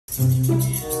They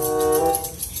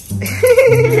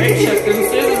took them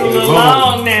scissors a little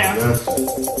long now.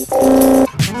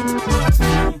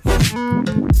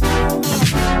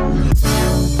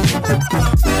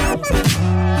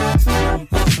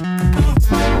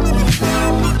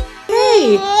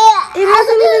 Hey, it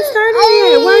hasn't even started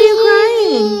yet. Why are you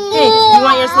crying? Hey, you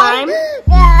want your slime?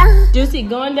 Yeah. Juicy,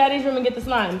 go in Daddy's room and get the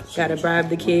slime. Gotta bribe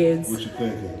the kids. What you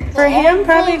thinking? For him,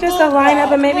 probably just a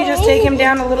lineup and maybe just take him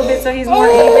down a little bit so he's more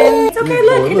even. It's okay,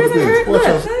 look, it doesn't hurt. Look,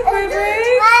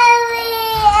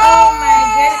 oh my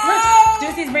goodness. Look,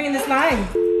 Juicy's bringing the slime.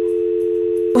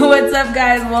 What's up,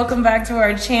 guys? Welcome back to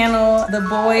our channel. The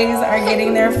boys are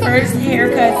getting their first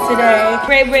haircuts today.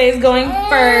 Bray Bray is going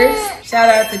first. Shout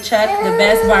out to Chuck, the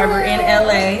best barber in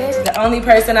LA. The only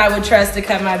person I would trust to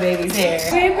cut my baby's hair.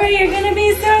 Bray Bray, you're gonna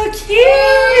be so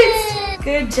cute.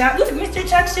 Good job. Look, Mr.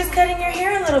 Chuck's just cutting your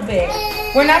hair a little bit.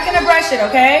 We're not gonna brush it,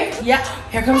 okay? Yeah,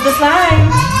 here comes the slime.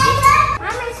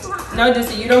 No,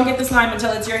 Juicy, you don't get the slime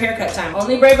until it's your haircut time.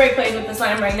 Only Bray Bray plays with the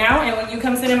slime right now, and when you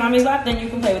come sit in Mommy's lap, then you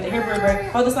can play with it. Here, Bray Bray,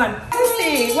 hold the slime.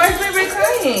 Juicy, why is Bray Bray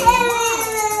crying?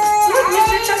 Look,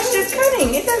 Mr. Chuck's just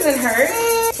cutting. It doesn't hurt.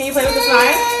 Can you play with the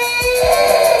slime?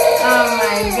 Oh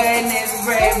my goodness,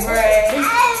 Bray Bray.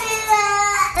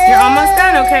 You're almost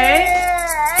done, okay?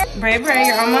 Bray Bray,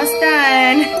 you're almost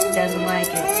done. Doesn't like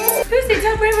it. Juicy,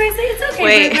 tell Bray Bray, say it's okay,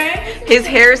 Wait, Bray Bray. His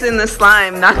hair's in the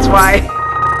slime, that's why.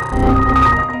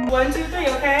 1, 2, 3,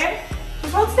 okay?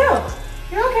 Just hold still.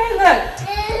 You're okay, look.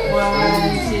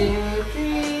 1, 2,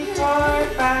 3, 4,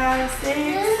 5,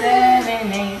 6,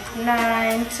 7, 8,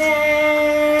 9,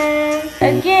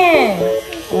 10. Again.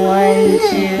 1,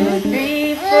 2,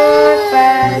 3, 4,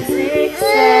 5, 6,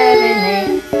 7,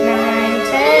 8, 9,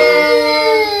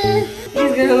 10.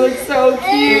 He's gonna look so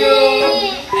cute.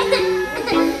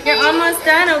 You're almost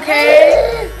done, okay?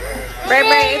 Bray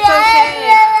Bray, it's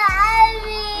okay.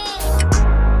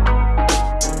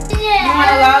 You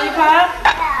want a lollipop?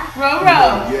 Roro,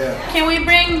 can we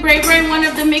bring Bray Bray one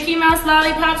of the Mickey Mouse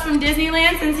lollipops from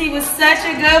Disneyland since he was such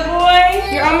a good boy?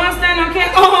 You're almost done,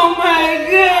 okay? Oh my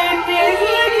goodness,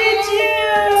 look at you!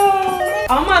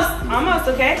 Almost,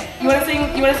 okay? You wanna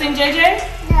sing JJ?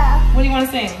 Yeah. What do you wanna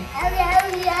sing?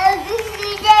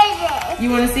 You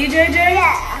wanna see JJ?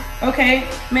 Yeah. Okay,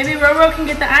 maybe Roro can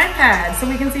get the iPad so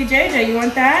we can see JJ. You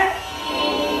want that?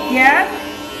 Yeah?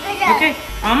 Okay,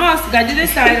 almost. You gotta do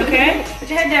this side, okay? Put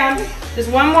your head down.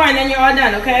 Just one more and then you're all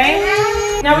done, okay?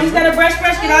 Now we just gotta brush,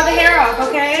 get all the hair off,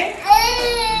 okay?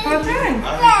 Okay.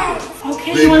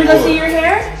 Okay, you wanna go see your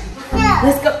hair? Yeah.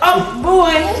 Let's go. Oh,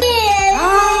 boy.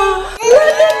 Oh,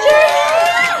 look at your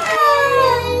hair.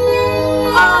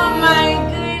 Oh, my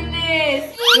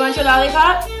goodness. You want your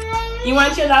lollipop? You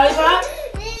want your lollipop?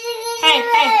 Hey,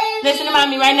 listen to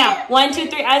Mommy right now. 1, 2,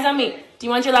 3, eyes on me. Do you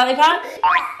want your lollipop?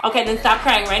 Okay, then stop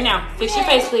crying right now. Fix your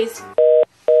face, please.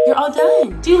 You're all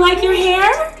done. Do you like your hair?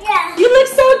 Yeah. You look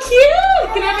so cute.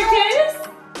 Can I have a kiss?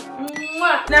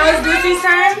 Mwah. Now it's Juicy's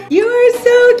turn. You are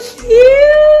so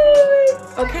cute.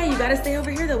 Okay, you gotta stay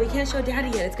over here though. We can't show Daddy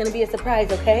yet. It's gonna be a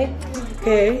surprise, okay?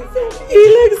 Okay. He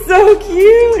looks so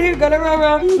cute. Here, go to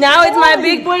Roro. Now it's my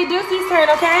big boy Juicy's turn,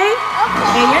 okay?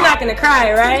 And you're not gonna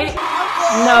cry, right?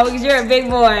 No, because you're a big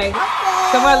boy.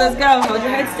 Come on, let's go. Hold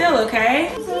your head still,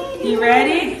 okay? You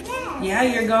ready? Yeah,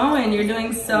 you're going. You're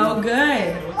doing so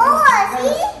good.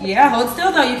 Yeah, hold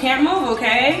still though. You can't move,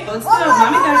 okay? Hold still.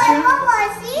 Mommy got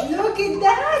you. Look at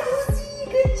that, Juicy.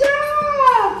 Good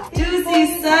job.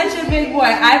 Juicy's such a big boy.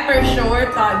 I for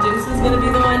sure thought Juice was going to be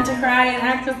the one to cry and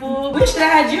act a fool. Wish that I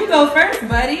had you go first,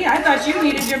 buddy. I thought you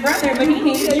needed your brother, but he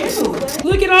needed you.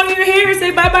 Look at all your hair.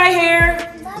 Say bye-bye, hair.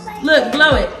 Look,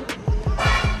 blow it.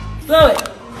 Blow it.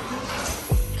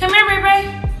 Come here, Bray Bray.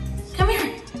 Come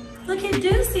here. Look at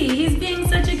Deucey. He's being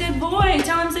such a good boy.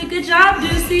 Tell him, say good job,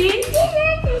 Deucey.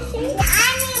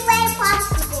 I need red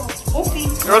popsicle. Okay.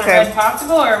 Okay. A red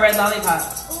popsicle or a red lollipop?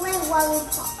 Red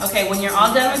lollipop. Okay, when you're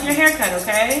all done with your haircut,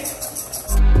 okay?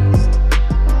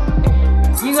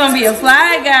 You're gonna be a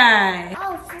fly guy.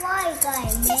 Oh, fly guy,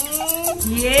 man.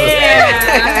 Yeah.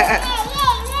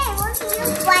 Look at you,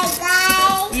 fly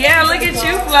guy. Yeah, look at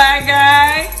you, fly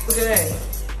guy. Look at that.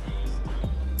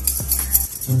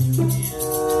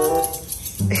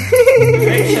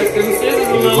 They took them scissors a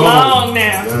little long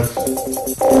now.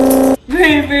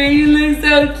 Bray Bray, you look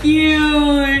so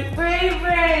cute. Bray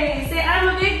Bray, say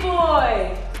I'm a big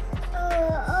boy.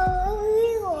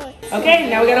 Okay,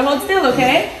 now we gotta hold still,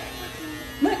 okay?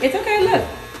 Look, it's okay, look.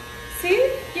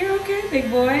 See? You're okay, big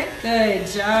boy. Good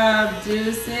job,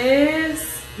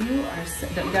 Deuces. You are so,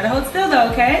 you gotta hold still though,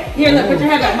 okay? Here, look, put your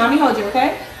head back. Mommy hold you,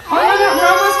 okay? Oh, no, we're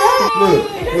almost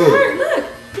done. It doesn't hurt, look.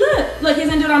 Look, he's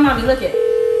gonna do it on Mommy, look it.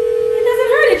 It doesn't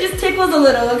hurt, it just tickles a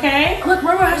little, okay? Look,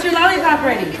 Roro has your lollipop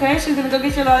ready, okay? She's gonna go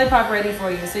get your lollipop ready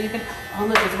for you so you can, oh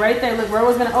look, it's right there. Look,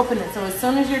 Roro's gonna open it. So as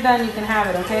soon as you're done, you can have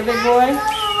it, okay, big boy?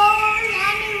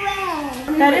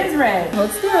 That is red.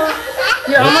 Hold still.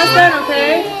 You're almost done,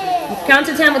 okay? Count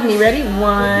to 10 with me. Ready?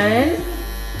 1,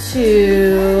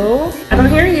 2. I don't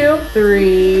hear you.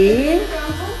 3.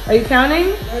 Are you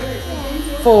counting?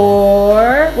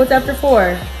 4. What's after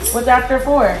 4? What's after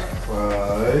 4?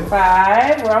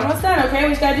 5. We're almost done, okay? We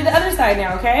just gotta do the other side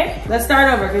now, okay? Let's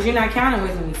start over because you're not counting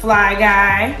with me. Fly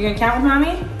guy. You gonna count with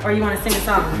mommy? Or you wanna sing a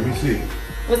song? Let me see.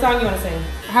 What song you wanna sing?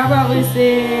 How about we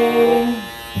sing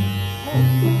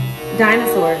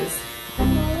Dinosaurs?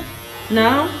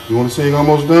 No? You want to sing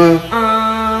Almost Done?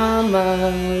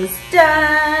 Almost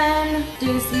done.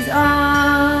 Deucey's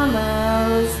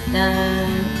almost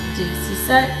done. Deucey's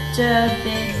such a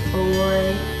big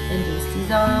boy. And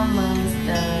Deucey's almost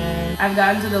done. I've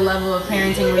gotten to the level of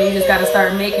parenting where you just gotta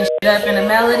start making shit up in a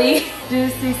melody.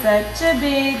 Deucey's such a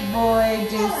big boy.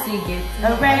 Deucey gets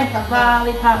a red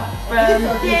lollipop from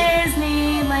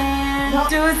Disneyland.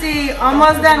 Deucey,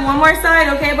 almost done. One more side,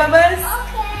 okay, Bubbas?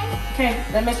 Okay,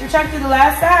 let Mr. Chuck do the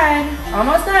last side.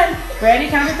 Almost done. Ready?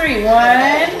 Count to 3. 1.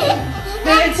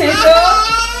 Did it tickle?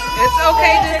 It's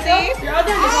okay to see. You're all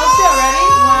done. Just hold still. Ready?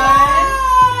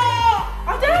 1.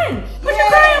 All done. What you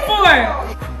crying for?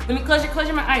 Let me close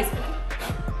your eyes.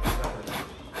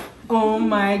 Oh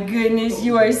my goodness,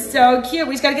 you are so cute.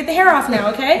 We just gotta get the hair off now,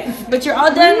 okay? But you're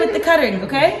all done with the cutting,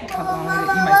 okay?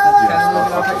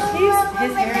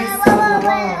 His hair is so long.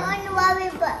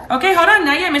 Okay, hold on,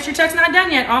 not yet. Mr. Chuck's not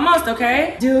done yet. Almost,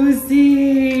 okay?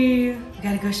 Deucey. You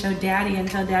gotta go show Daddy and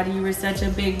tell Daddy you were such a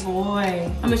big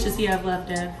boy. How much does he have left,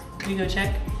 Dad? Can you go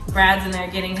check? Brad's in there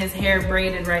getting his hair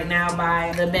braided right now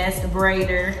by the best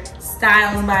braider.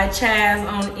 Styles by Chaz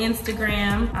on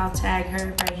Instagram. I'll tag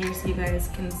her right here so you guys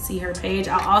can see her page.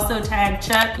 I'll also tag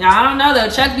Chuck. Now, I don't know though.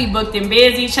 Chuck be booked and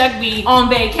busy. Chuck be on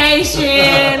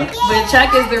vacation. But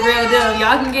Chuck is the real deal.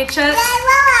 Y'all can get Chuck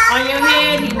on your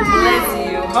head. He will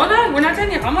bless you. Hold on. We're not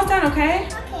done yet. Almost done, okay?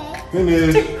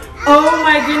 Finish. Oh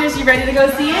my goodness. You ready to go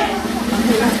see it?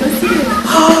 Okay, let's go see it.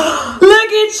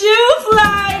 Look at you,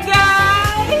 Fly Guy.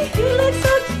 You look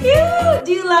so cute.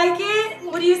 Do you like it?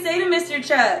 What do you say to Mr.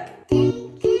 Chuck?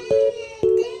 Thank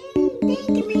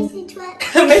you, Mr. Truck.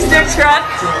 Mr. Truck.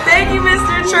 Thank you,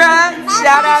 Mr. Truck.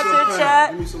 Shout out to Chuck.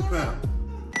 Give me some pound.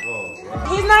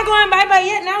 He's not going bye-bye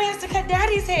yet. Now he has to cut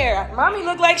Daddy's hair. Mommy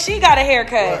look like she got a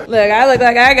haircut. Look, I look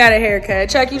like I got a haircut.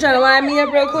 Chuck, you trying to line me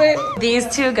up real quick? These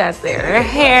two got their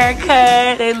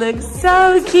haircut. They look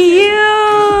so cute.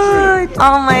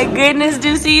 Oh my goodness,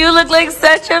 Deucey, you look like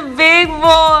such a big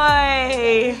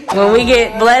boy. When we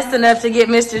get blessed enough to get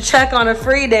Mr. Chuck on a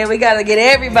free day, we gotta get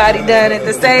everybody done at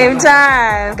the same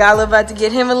time. Gallo about to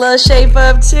get him a little shape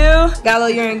up too. Gallo,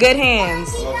 you're in good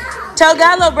hands. Tell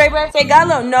Gallo, Bray Bray. Say,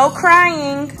 Gallo, no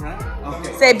crying.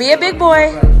 Say, be a big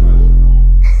boy.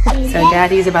 So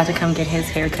Daddy's about to come get his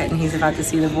haircut and he's about to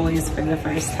see the boys for the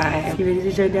first time. You ready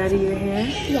to show Daddy your hair?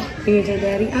 Yeah. You gonna tell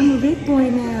Daddy, I'm a big boy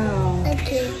now.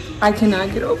 Okay. I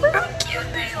cannot get over how cute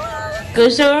they look. Go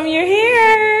show him your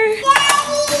hair.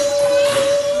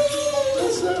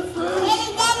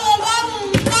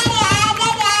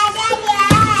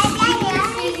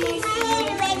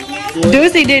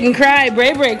 Deucey didn't cry,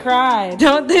 Bray Bray cried.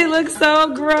 Don't they look so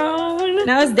grown?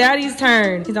 Now it's Daddy's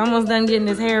turn. He's almost done getting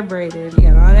his hair braided. He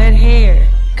got all that hair.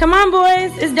 Come on,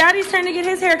 boys. It's Daddy's turn to get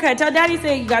his hair cut. Tell Daddy,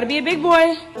 say, you gotta be a big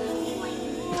boy.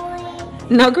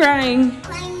 No crying.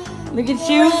 Look at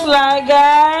you, Fly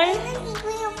Guy.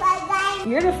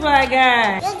 You're the Fly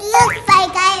Guy. Look, Fly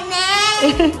Guy,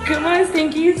 man. Come on,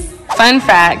 Stinkies. Fun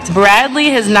fact,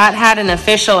 Bradley has not had an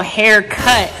official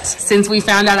haircut since we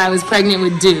found out I was pregnant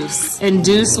with Deuce. And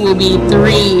Deuce will be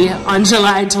 3 on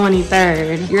July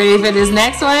 23rd. You ready for this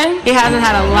next one? He hasn't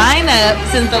had a lineup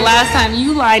since the last time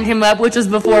you lined him up, which was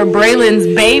before Braylon's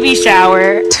baby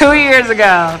shower 2 years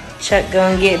ago. Chuck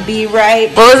gonna get B right.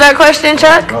 What was that question,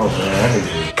 Chuck? Oh,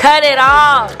 man. Cut it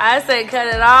off. I said cut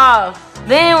it off.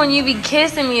 Then when you be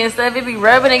kissing me and stuff, it be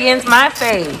rubbing against my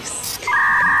face.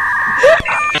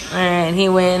 Alright, he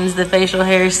wins the facial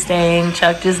hair stain.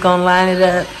 Chuck just gonna line it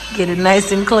up, get it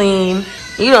nice and clean.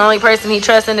 You the only person he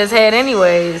trusts in his head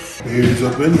anyways. He's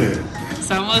up in there.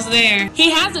 It's almost there. He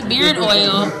has a beard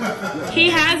oil. He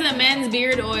has a men's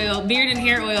beard and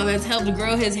hair oil that's helped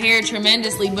grow his hair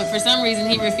tremendously, but for some reason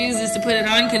he refuses to put it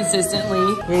on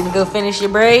consistently. Ready to go finish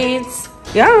your braids?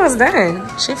 Y'all almost done.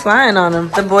 She flying on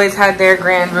them. The boys had their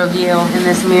grand reveal in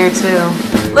this mirror too.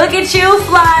 Look at you,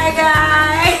 Fly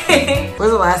Guy.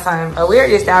 When's the last time? Oh, we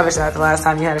already established that the last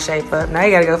time you had a shape up. Now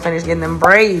you gotta go finish getting them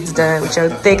braids done with your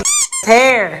thick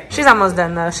Hair. She's almost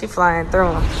done though. She flying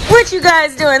through them. What you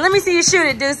guys doing? Let me see you shoot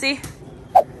it, Deucey.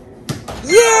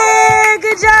 Yeah,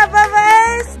 good job,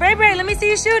 Bubba's. Bray Bray, let me see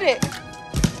you shoot it.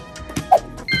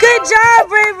 Good job,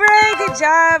 Bray Bray. Good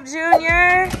job,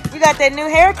 Junior. You got that new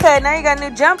haircut. Now you got a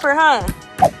new jumper, huh?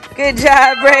 Good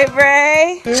job, Bray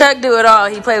Bray. Chuck do it all.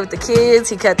 He play with the kids.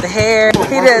 He cut the hair.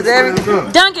 He does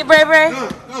everything. Dunk it, Bray Bray.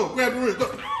 Grab the wrist.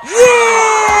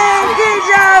 Yeah, good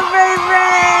job, Bray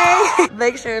Bray.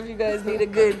 Make sure if you guys need a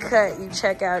good cut, you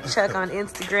check out Chuck on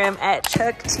Instagram at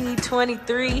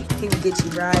ChuckT23. He will get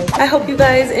you right. I hope you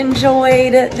guys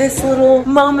enjoyed this little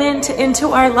moment into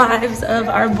our lives of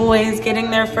our boys getting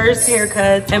their first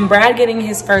haircuts and Brad getting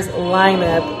his first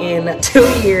lineup in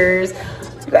 2 years.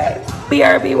 You guys,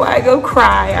 BRB, why go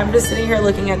cry? I'm just sitting here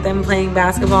looking at them playing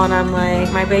basketball and I'm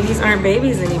like, my babies aren't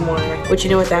babies anymore. But you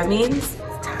know what that means?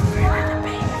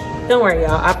 Don't worry,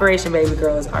 y'all. Operation Baby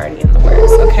Girl is already in the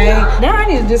works, okay? Now I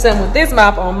need to do something with this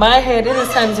mop on my head. It is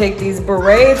time to take these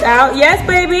braids out. Yes,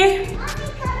 baby.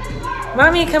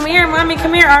 Mommy, come here. Mommy,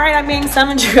 come here. All right, I'm being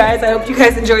summoned, you guys. I hope you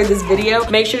guys enjoyed this video.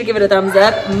 Make sure to give it a thumbs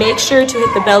up. Make sure to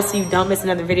hit the bell so you don't miss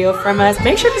another video from us.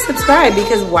 Make sure to subscribe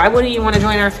because why wouldn't you want to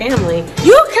join our family?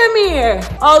 You come here.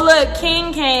 Oh, look,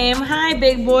 King came. Hi,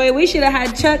 big boy. We should have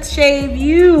had Chuck shave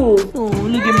you. Oh,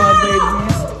 look at my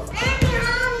babies.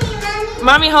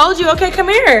 Mommy, hold you. Okay, come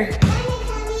here.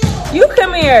 You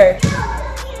come here.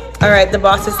 All right, the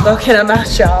boss is spoken. I'm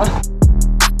out, y'all.